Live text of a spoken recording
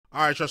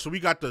All right, y'all. So we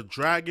got the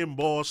Dragon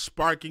Ball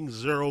Sparking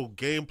Zero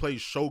gameplay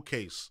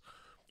showcase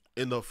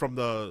from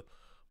the.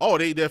 Oh,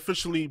 they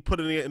officially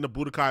putting it in the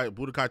Budokai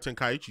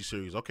Tenkaichi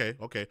series.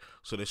 Okay.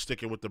 So they're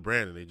sticking with the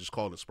brand and they just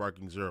calling it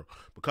Sparking Zero.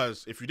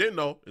 Because if you didn't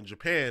know, in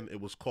Japan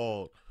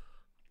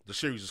the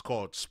series is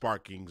called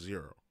Sparking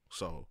Zero.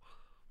 So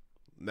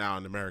now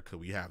in America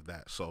we have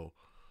that. So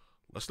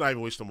let's not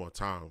even waste no more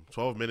time.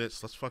 12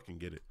 minutes. Let's fucking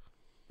get it.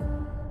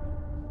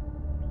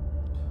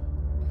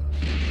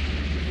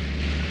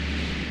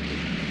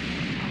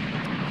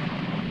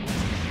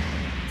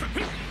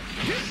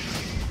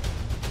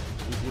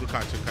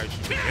 Budokai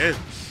Tenkaichi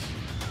begins.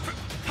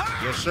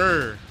 Yes,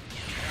 sir.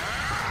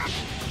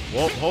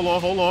 Well,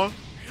 hold on.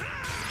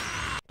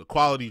 The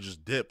quality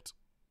just dipped.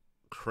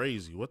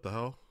 Crazy. What the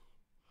hell?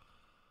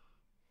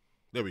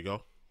 There we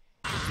go.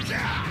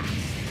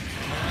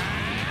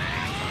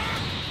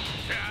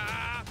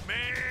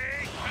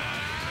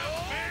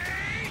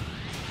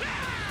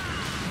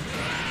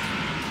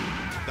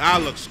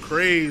 That looks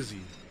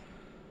crazy.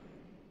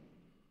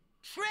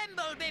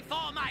 Tremble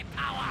before my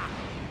power.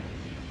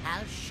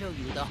 I'll show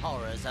you the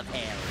horrors of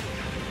hell.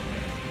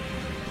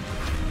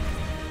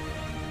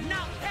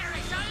 Now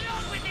perish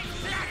along with this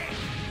planet!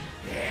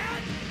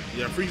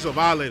 Yeah, Frieza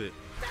violated.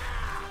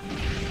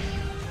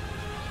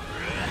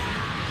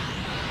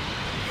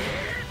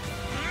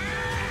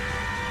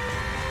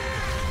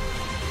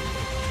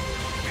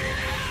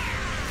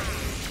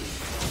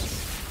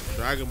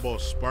 Dragon Ball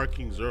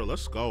Sparking Zero.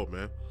 Let's go,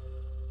 man.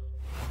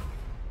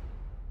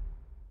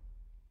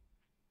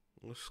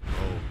 Let's go.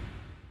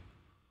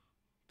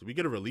 Did we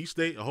get a release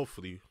date?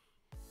 Hopefully.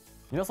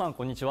 皆さん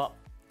こんにちは。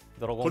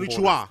ドラゴンボールス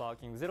パー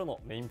キングゼロ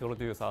のメインプロ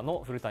デューサー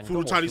の古谷と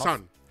申しま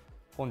す。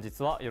本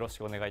日はよろし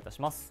くお願いいた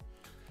します。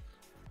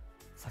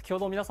先ほ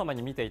ど皆様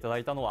に見ていただ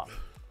いたのは、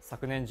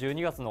昨年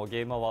12月の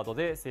ゲームアワード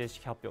で正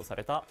式発表さ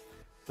れた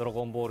ドラ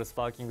ゴンボールス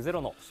パーキングゼロ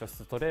の初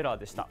出トレーラー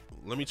でした。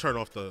Let me turn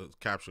off the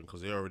caption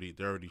because they're already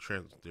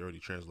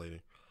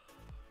translating.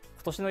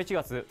 今年の1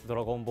月、ド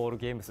ラゴンボール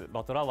ゲームス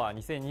バトルアワー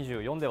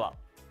2024では、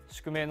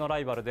宿命のラ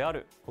イバルであ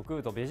る悟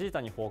空とベジータ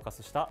にフォーカ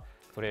スした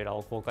トレーラー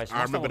を公開し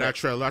ましたので、も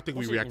し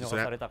見逃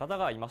された方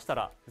がいました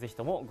ら、ぜひ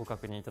ともご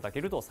確認いただけ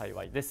ると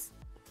幸いです。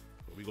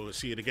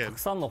たく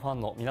さんのファ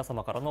ンの皆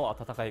様からの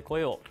温かい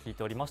声を聞い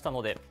ておりました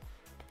ので、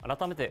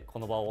改めてこ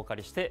の場をお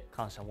借りして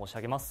感謝申し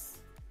上げま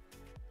す。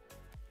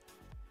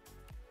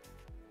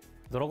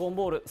ドラゴン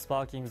ボールス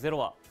パーキングゼロ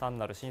は単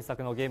なる新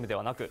作のゲームで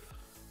はなく、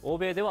欧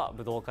米では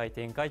武道会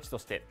展開地と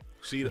して、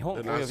日本お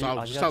よびア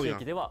ジア地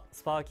域では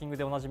スパーキング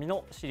でおなじみ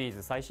のシリー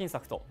ズ最新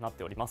作となっ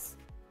ております。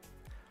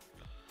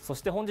そ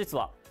して本日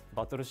は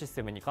バトルシス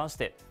テムに関し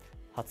て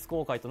初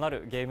公開とな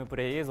るゲームプ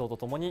レイ映像と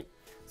ともに、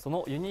そ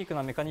のユニーク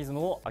なメカニズ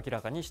ムを明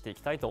らかにしてい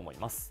きたいと思い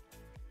ます。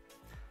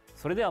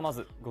それではま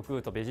ず悟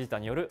空とベジータ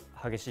による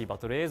激しいバ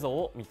トル映像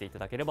を見ていた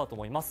だければと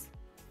思います。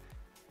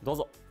どう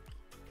ぞ。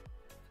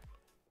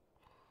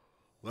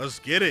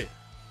Let's get it.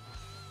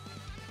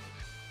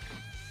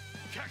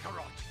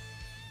 Kakarot,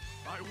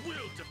 I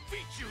will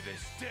defeat you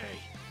this day.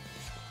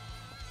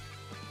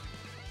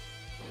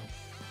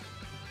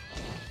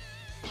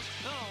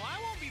 Oh, I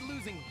won't be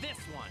losing this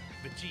one,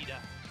 Vegeta.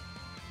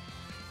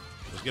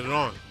 Let's get it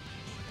on.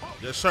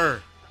 Yes,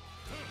 sir.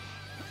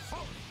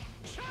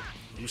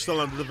 You're still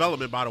under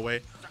development, by the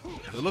way.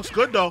 It looks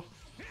good, though.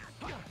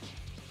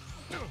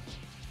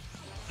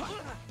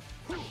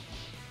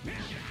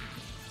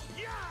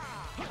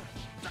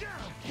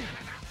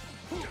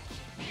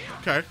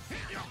 Okay.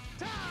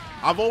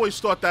 I've always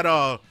thought that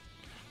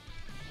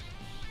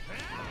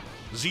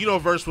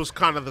Xenoverse was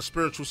kind of the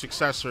spiritual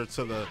successor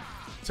to the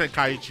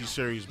Tenkaichi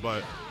series,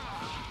 but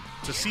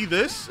to see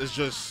this is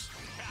just,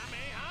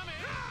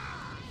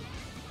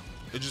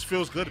 it just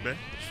feels good, man.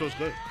 It feels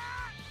good.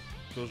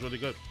 It feels really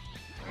good.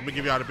 I'm gonna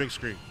give you out a big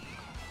screen.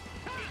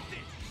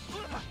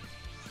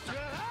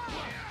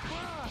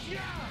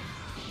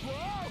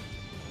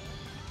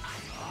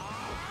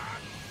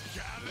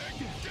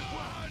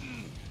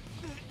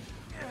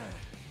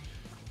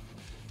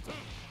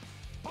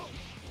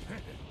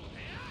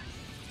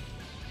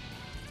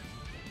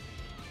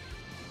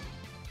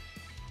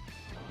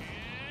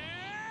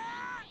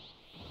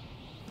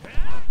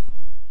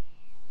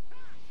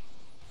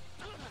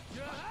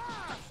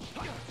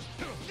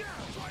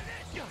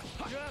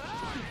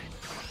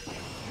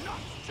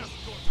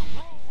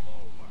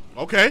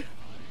 Okay.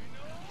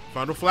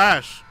 Final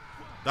Flash.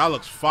 That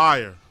looks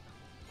fire.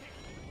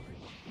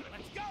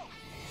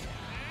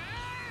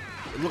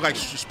 It looks like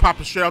she's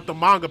popping straight out the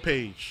manga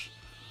page.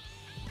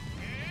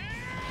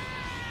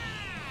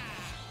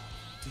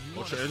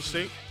 What's your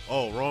instinct?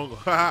 Oh, wrong.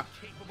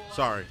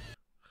 Sorry.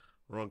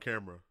 Wrong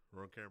camera.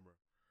 Wrong camera.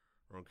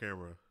 Wrong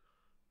camera.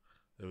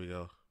 There we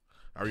go.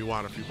 I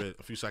rewind a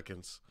few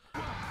seconds.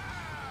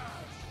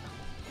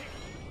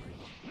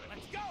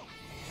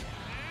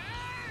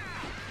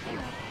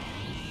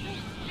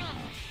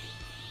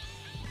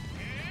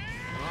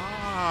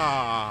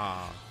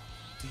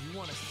 Do you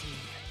want to see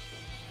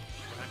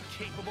what I'm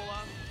capable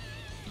of?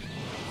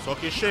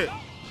 Talk your shit.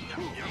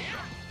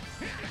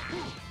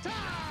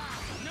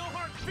 No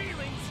hard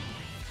feelings.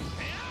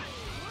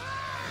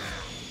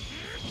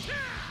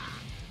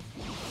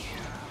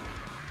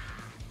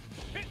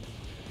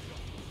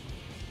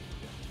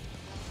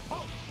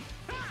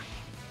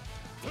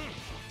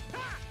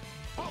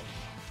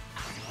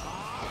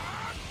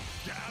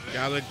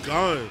 Got a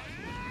gun.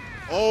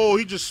 Oh,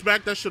 he just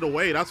smacked that shit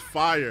away. That's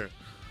fire.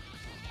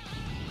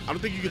 I don't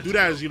think you can do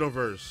that in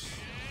Xenoverse.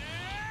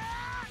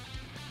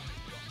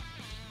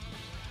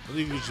 I think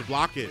you can just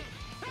block it.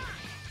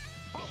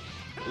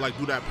 Like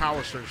do that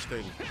power surge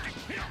thing.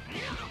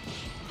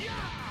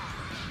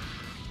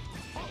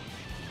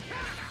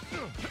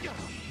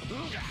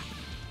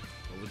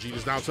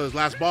 Vegeta's down to his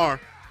last bar.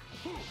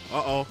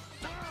 Uh-oh.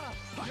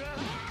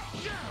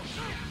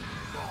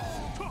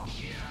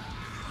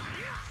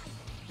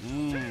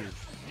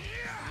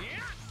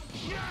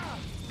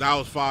 That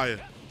was fire.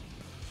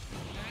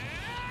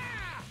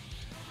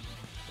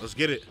 Let's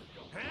get it.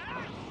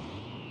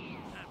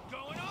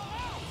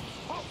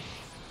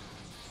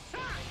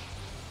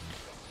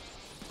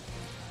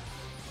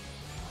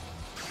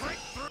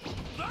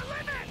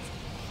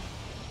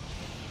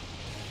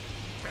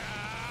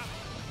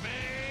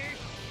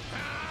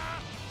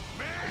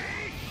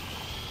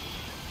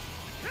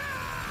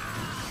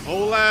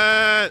 Hold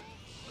that.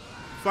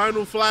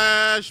 Final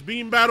flash.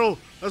 Beam battle.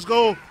 Let's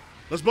go.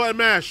 Let's button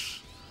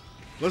mash.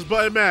 Let's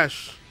button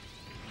mash.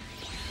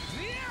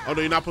 Oh,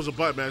 no, you're not supposed to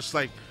button mash. It's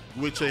like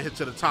you wait till it hit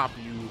to the top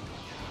and you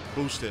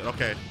boost it.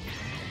 Okay.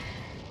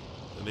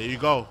 And there you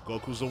go.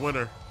 Goku's the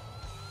winner.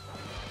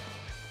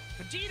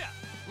 Vegeta,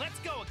 let's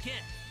go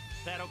again.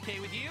 That okay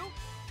with you?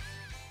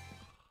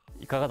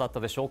 いかがだった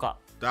でしょうか。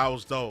 That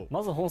was dope.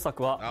 まず本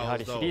作はやは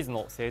りシリーズ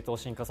の正当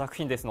進化作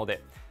品ですの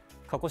で、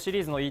過去シ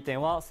リーズのいい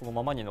点はその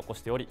ままに残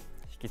しており、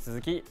引き続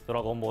きド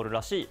ラゴンボール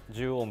らしい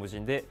縦横無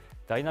尽で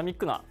ダイナミッ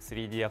クな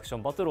 3D アクショ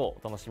ンバトルを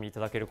お楽しみいた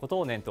だけること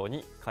を念頭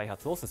に開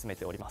発を進め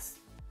ておりま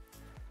す。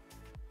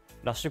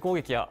ラッシュ攻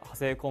撃や派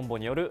生コンボ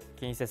による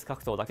近接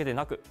格闘だけで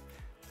なく、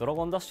ドラ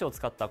ゴンダッシュを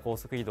使った高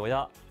速移動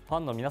やファ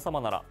ンの皆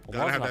様なら思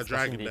わず懐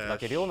かしんでいただ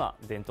けるような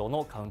伝統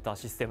のカウンター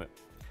システム、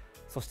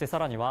そしてさ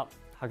らには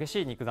激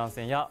しい肉弾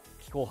戦や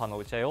気候波の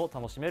打ち合いを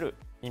楽しめる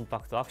インパ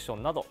クトアクショ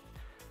ンなど、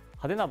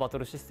派手なバト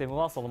ルシステム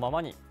はそのま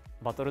まに、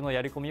バトルの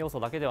やり込み要素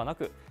だけではな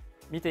く、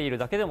見ている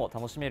だけでも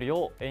楽しめる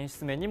よう演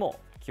出面にも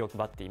気を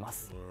配っていま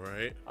す。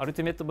アル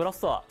ティメットブラ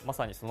ストはま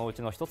さにそのう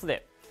ちの一つ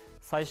で、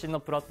最新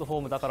のプラットフォ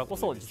ームだからこ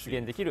そ実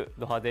現できる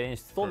ド派手演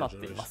出となっ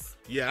ています。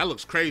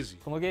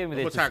このゲーム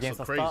で実現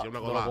させた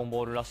ドラゴン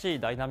ボールらしい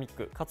ダイナミッ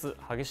クかつ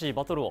激しい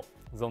バトルを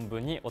存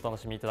分にお楽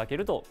しみいただけ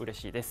ると嬉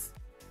しいです。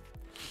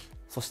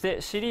そし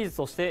てシリーズ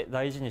として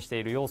大事にして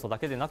いる要素だ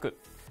けでなく、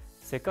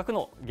せっかく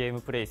のゲー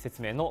ムプレイ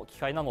説明の機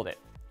会なので、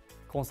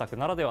今作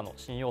ならではの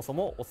新要素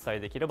もお伝え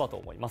できればと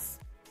思います。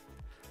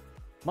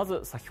ま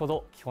ず先ほ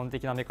ど基本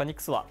的なメカニ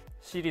クスは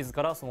シリーズ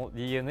からその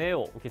DNA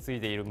を受け継い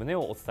でいる旨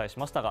をお伝えし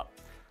ましたが、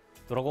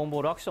ドラゴンボ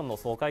ールアクションの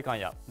爽快感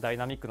やダイ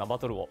ナミックなバ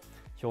トルを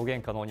表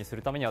現可能にす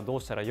るためにはど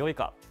うしたらよい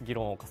か議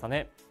論を重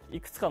ね、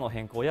いくつかの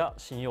変更や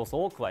新要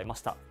素を加えま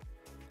した。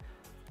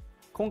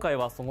今回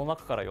はその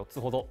中から4つ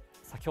ほど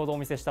先ほどお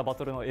見せしたバ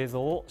トルの映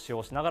像を使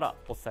用しながら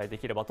お伝えで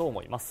きればと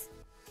思います。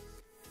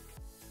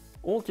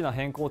大きな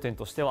変更点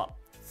としては、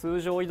通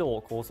常移動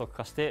を高速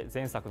化して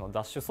前作の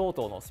ダッシュ相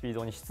当のスピー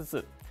ドにしつ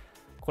つ、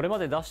これま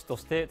でダッシュと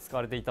して使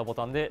われていたボ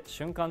タンで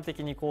瞬間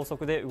的に高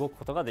速で動く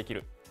ことができ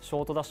るシ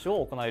ョートダッシュ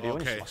を行えるよう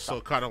にしました。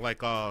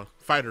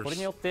これ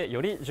によって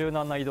より柔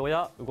軟な移動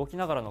や動き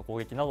ながらの攻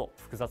撃など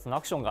複雑な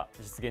アクションが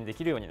実現で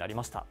きるようになり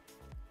ました。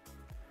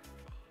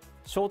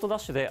ショートダ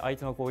ッシュで相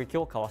手の攻撃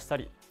をかわした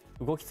り、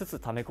動きつつ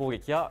ため攻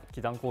撃や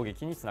気弾攻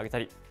撃につなげた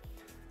り、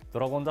ド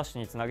ラゴンダッシュ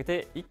につなげ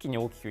て一気に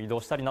大きく移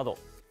動したりなど、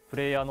プ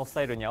レイヤーのス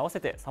タイルに合わ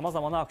せてさまざ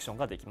まなアクション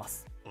ができま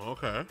す。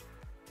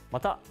ま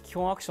た基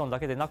本アクションだ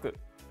けでなく、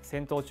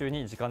戦闘中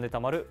に時間で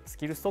たまるス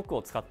キルストック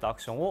を使ったア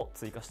クションを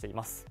追加してい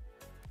ます。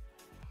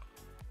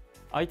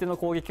相手の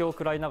攻撃を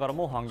食らいながら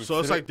も反撃する。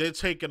So it's like they're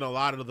taking a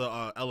lot of the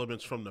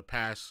elements from the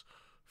past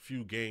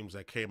few games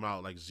that came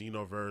out, like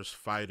Xenoverse,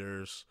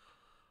 Fighters,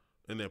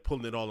 and they're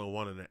pulling it all in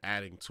one and they're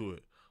adding to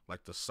it,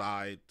 like the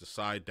side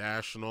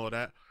dash and all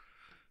that.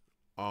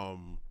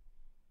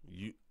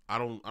 I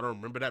don't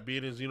remember that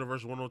being in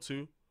Xenoverse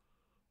 102.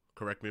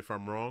 Correct me if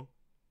I'm wrong,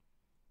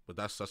 but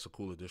that's a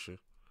cool addition.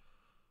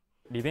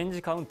 リベン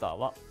ジカウンター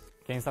は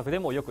原作で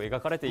もよく描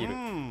かれている、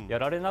や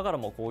られながら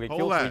も攻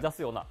撃を繰り出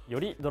すようなよ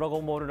りドラゴ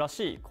ンボールら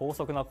しい高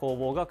速な攻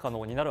防が可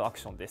能になるアク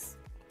ションです。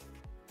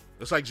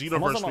さ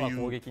まざまな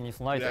攻撃に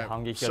備えて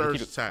反撃ができ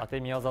る当て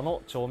身技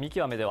の超見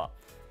極めでは、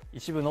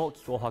一部の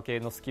気候波系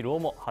のスキルを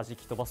も弾き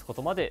飛ばすこ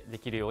とまでで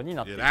きるように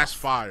なっていま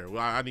す。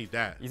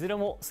いずれ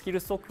もスキル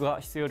ストック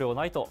が必要量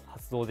ないと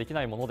発動でき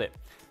ないもので、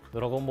ド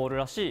ラゴンボール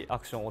らしいア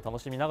クションを楽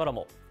しみながら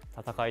も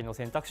戦いの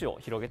選択肢を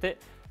広げて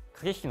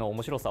駆け引きの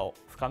面白さを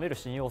深める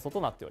新要素と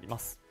なっておりま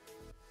す。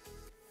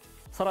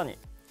さらに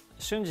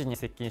瞬時に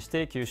接近し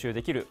て吸収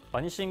できる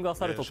バニシングア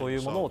サルトとい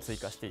うものを追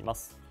加していま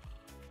す。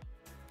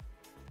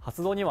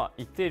発動には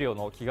一定量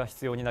の気が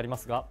必要になりま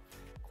すが、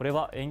これ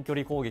は遠距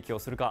離攻撃を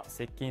するか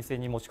接近戦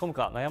に持ち込む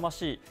か悩ま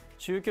しい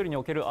中距離に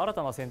おける新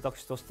たな選択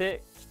肢とし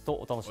てきっと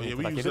お楽しみい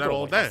ただけると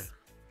思います。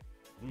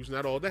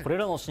これ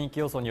らの新規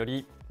要素によ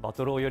りバ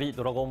トルをより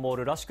ドラゴンボー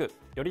ルらしく、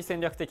より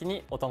戦略的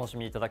にお楽し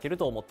みいただける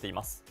と思ってい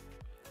ます。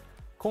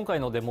今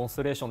回のデモンス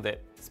トレーション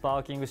でスパ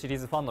ーキングシリー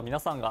ズファンの皆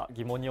さんが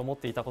疑問に思っ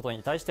ていたこと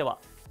に対しては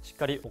しっ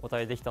かりお答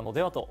えできたの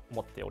ではと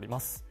思っておりま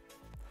す。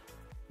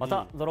ま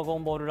た、ドラゴ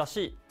ンボールらし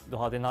いド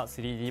派手な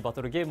 3D バ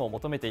トルゲームを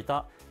求めてい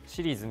た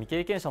シリーズ未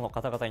経験者の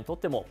方々にとっ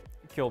ても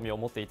興味を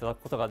持っていただ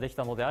くことができ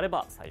たのであれ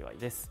ば幸い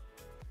です。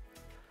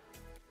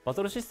バ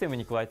トルシステム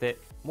に加えて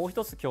もう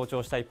一つ強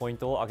調したいポイン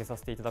トを挙げさ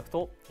せていただく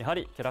と、やは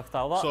りキャラク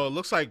ターは So it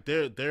looks like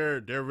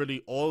they're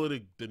really all of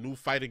the new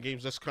fighting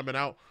games that's coming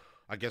out,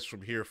 I guess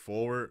from here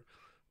forward,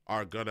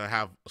 are gonna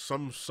have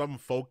some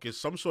focus,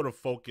 some sort of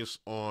focus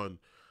on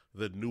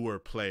the newer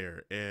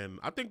player. And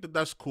I think that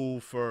that's cool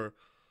for,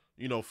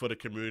 you know, for the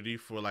community,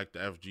 for like the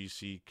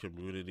FGC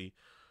community,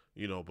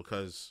 you know,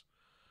 because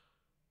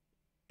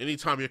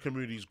anytime your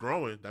community is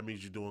growing, that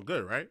means you're doing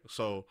good, right?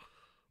 So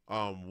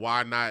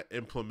why not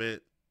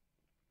implement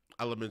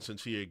elements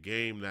into your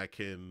game that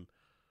can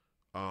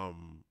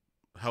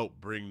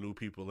help bring new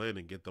people in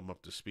and get them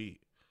up to speed?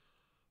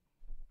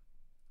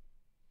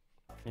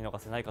 見逃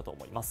せないかと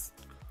思います。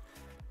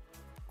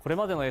これ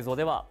までの映像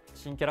では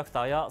新キャラク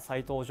ターや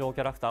再登場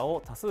キャラクター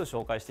を多数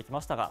紹介してきま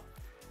したが、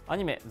ア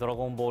ニメ「ドラ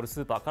ゴンボール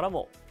スーパー」から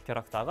もキャ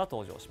ラクターが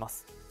登場しま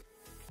す。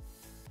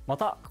ま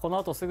たこの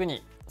後すぐ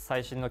に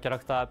最新のキャラ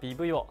クター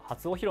PV を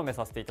初お披露目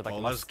させていただき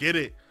ます。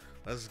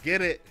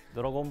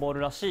ドラゴンボー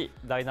ルらしい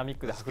ダイナミッ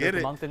クで迫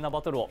力満点な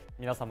バトルを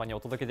皆様にお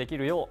届けでき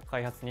るよう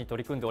開発に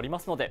取り組んでおりま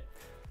すので、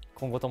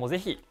今後ともぜ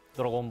ひ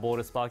ドラゴンボー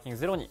ルスパーキング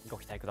ゼロにご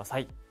期待くださ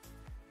い。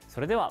そ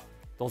れでは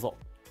どうぞ。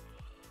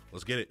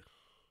Let's get it.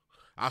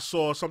 I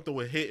saw something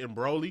with Hit and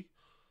Broly,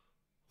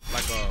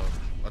 like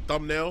a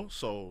thumbnail.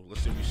 So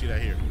let's see if we see that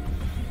here.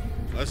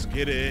 Let's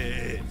get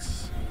it.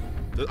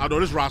 I know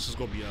this roster's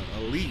gonna be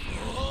elite.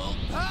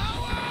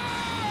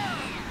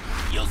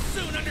 You'll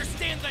soon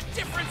understand the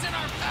difference in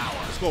our power.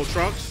 Let's go,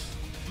 Trunks.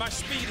 My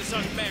speed is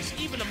unmatched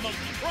even among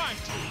the prime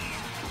troops.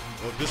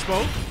 Oh,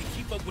 Dispo.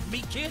 Keep up with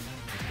me, kid.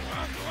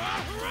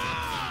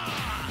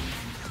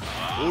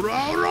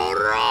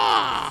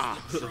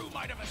 True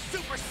might of a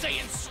Super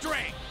Saiyan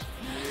strength.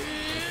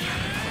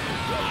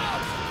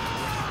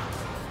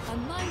 A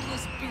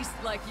mindless beast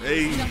like you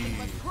is nothing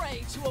but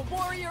prey to a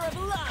warrior of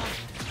love.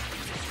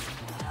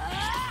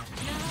 Now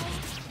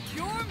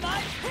you're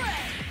my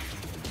prey.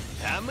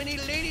 How many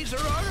ladies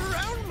are all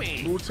around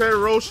me? Muten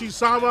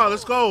Roshi-sama,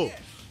 let's go.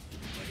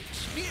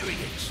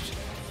 Experienced.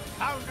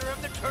 Founder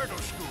of the Turtle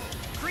School.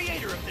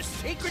 Creator of the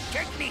sacred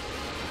technique.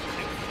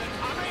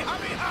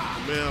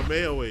 Man,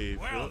 wave.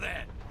 Well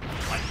then,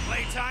 let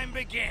playtime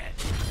begin.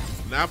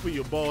 Nappa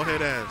your bald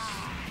head ass.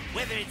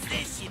 Whether it's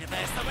this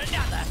universe or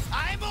another,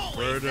 I'm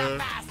always the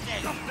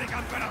fastest. Don't think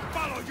I'm gonna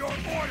follow your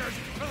orders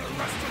for the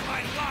rest of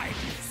my life.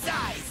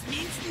 Size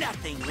means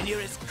nothing when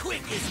you're as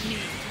quick as me.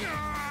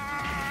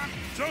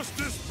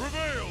 Justice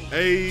prevails.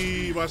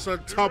 Hey, my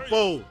son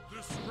Topo.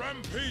 This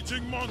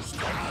rampaging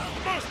monster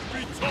must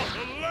be taught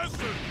a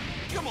lesson.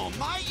 Come on,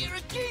 mate, you're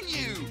a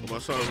Ginyu. My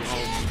son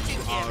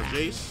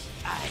Jace.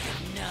 I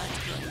am not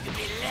going to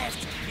be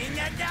left in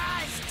the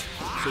dust.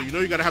 So you know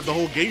you gotta have the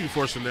whole game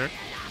force in there.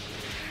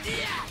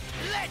 Yeah,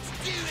 let's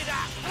do it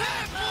up.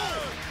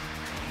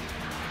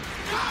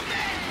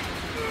 Omen!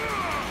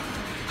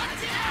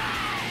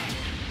 Attack!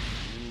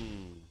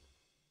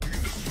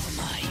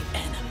 My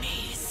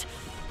enemies.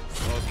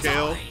 Oh,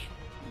 Kale.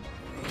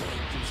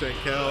 She said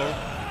Kale.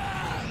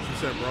 She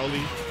said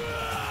Broly.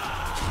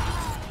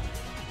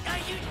 Are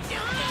you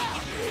joking?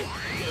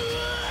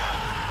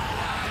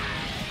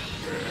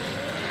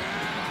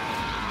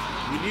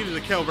 We needed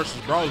a Kale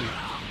versus Broly.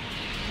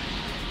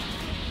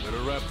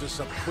 Better wrap this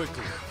up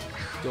quickly.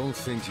 Don't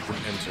think you can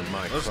enter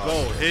my Let's go,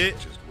 crosshairs Hit.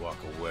 and just walk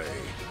away.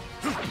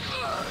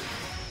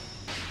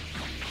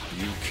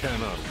 You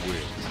cannot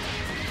win.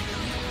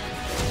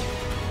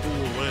 Who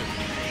will win?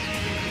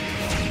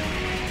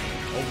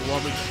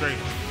 Overwhelming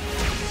strength.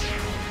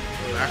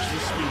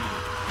 Actual speed.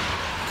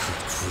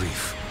 Good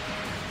grief.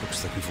 Looks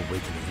like we've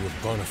awakened a real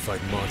bona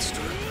fide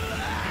monster.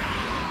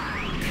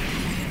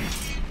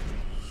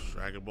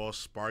 Dragon Ball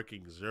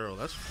Sparking Zero.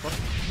 Let's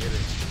fucking get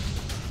it.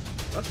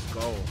 Let's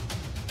go.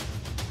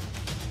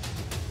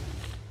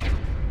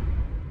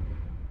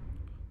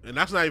 And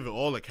that's not even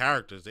all the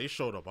characters. They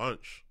showed a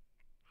bunch.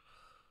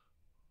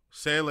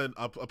 Sandland,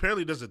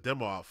 apparently there's a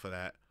demo out for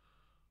that.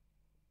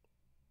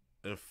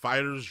 And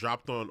Fighters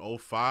dropped on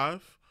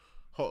 05.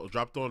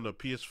 Dropped on the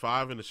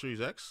PS5 and the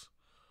Series X.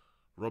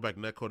 Rollback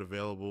netcode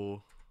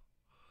available.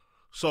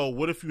 So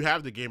what if you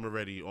have the game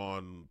already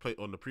on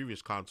the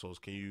previous consoles?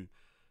 Do you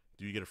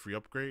get a free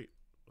upgrade?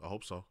 I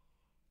hope so.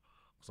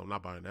 So I'm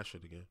not buying that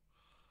shit again.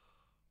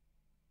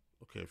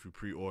 Okay, if you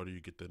pre-order, you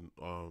get the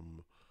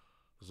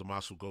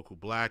Zamasu Goku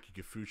Black. You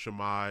get Future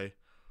Mai,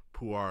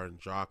 Puar, and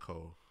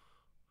Jocko.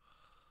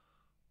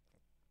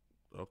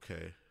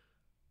 Okay.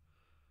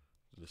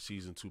 The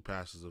Season 2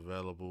 pass is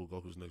available.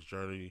 Goku's Next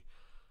Journey,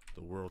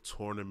 the World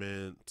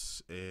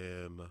Tournament,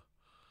 and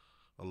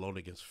Alone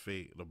Against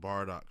Fate. The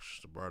Bardock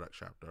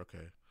chapter.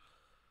 Okay.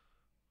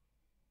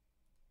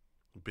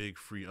 Big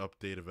free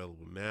update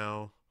available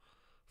now.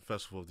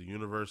 Festival of the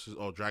Universes.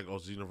 Oh, Dragon Ball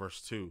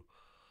Xenoverse 2.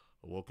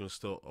 Awoken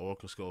skill,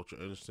 ultra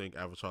instinct,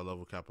 avatar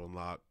level cap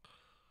unlock.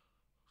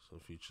 Some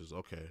features,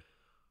 okay.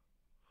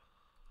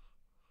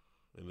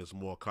 And there's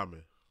more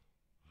coming.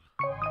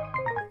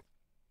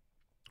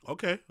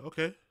 Okay.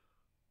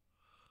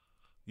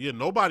 Yeah,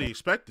 nobody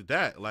expected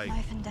that. Like,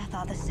 Life and death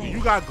are the same.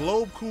 you got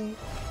Globe Cool.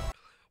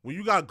 When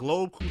you got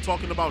Globe Cool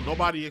talking about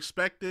nobody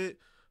expected,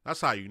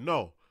 that's how you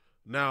know.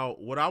 Now,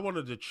 what I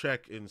wanted to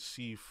check and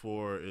see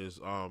for is,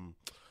 damn,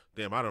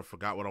 I done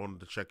forgot what I wanted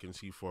to check and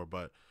see for,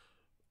 but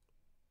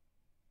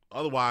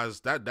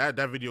otherwise, that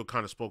video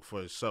kind of spoke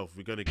for itself.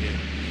 We didn't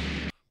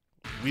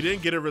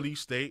get a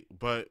release date,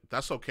 but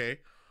that's okay.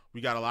 We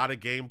got a lot of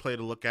gameplay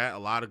to look at, a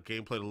lot of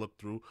gameplay to look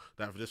through.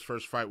 That this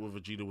first fight with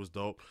Vegeta was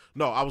dope.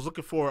 No, I was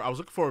looking for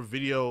a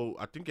video.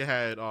 I think it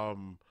had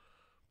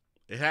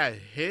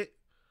Hit,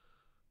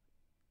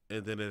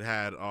 and then it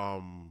had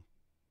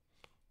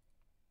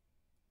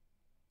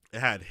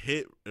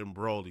Hit and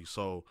Broly.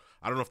 So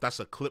I don't know if that's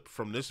a clip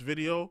from this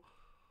video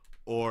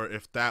or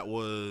if that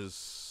was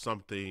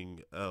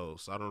something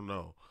else. I don't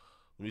know.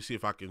 Let me see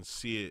if I can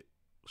see it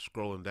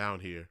scrolling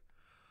down here.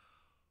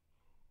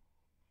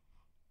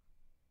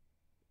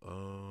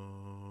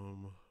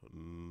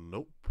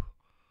 Nope.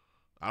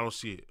 I don't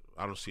see it.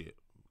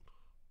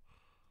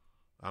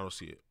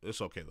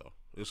 It's okay though.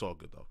 It's all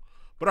good though.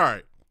 But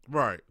all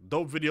right.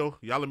 Dope video.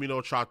 Y'all let me know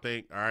what y'all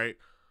think. All right.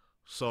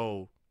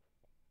 So,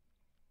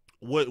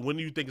 when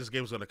do you think this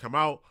game is gonna come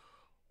out?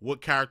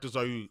 What characters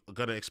are you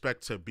gonna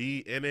expect to be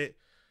in it?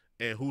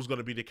 And who's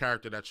gonna be the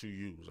character that you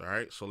use? All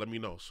right. So let me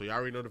know. So y'all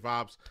already know the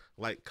vibes.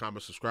 Like,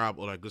 comment, subscribe,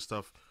 all that good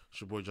stuff. It's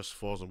your boy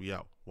JusticeXFalls, and we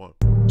out. One.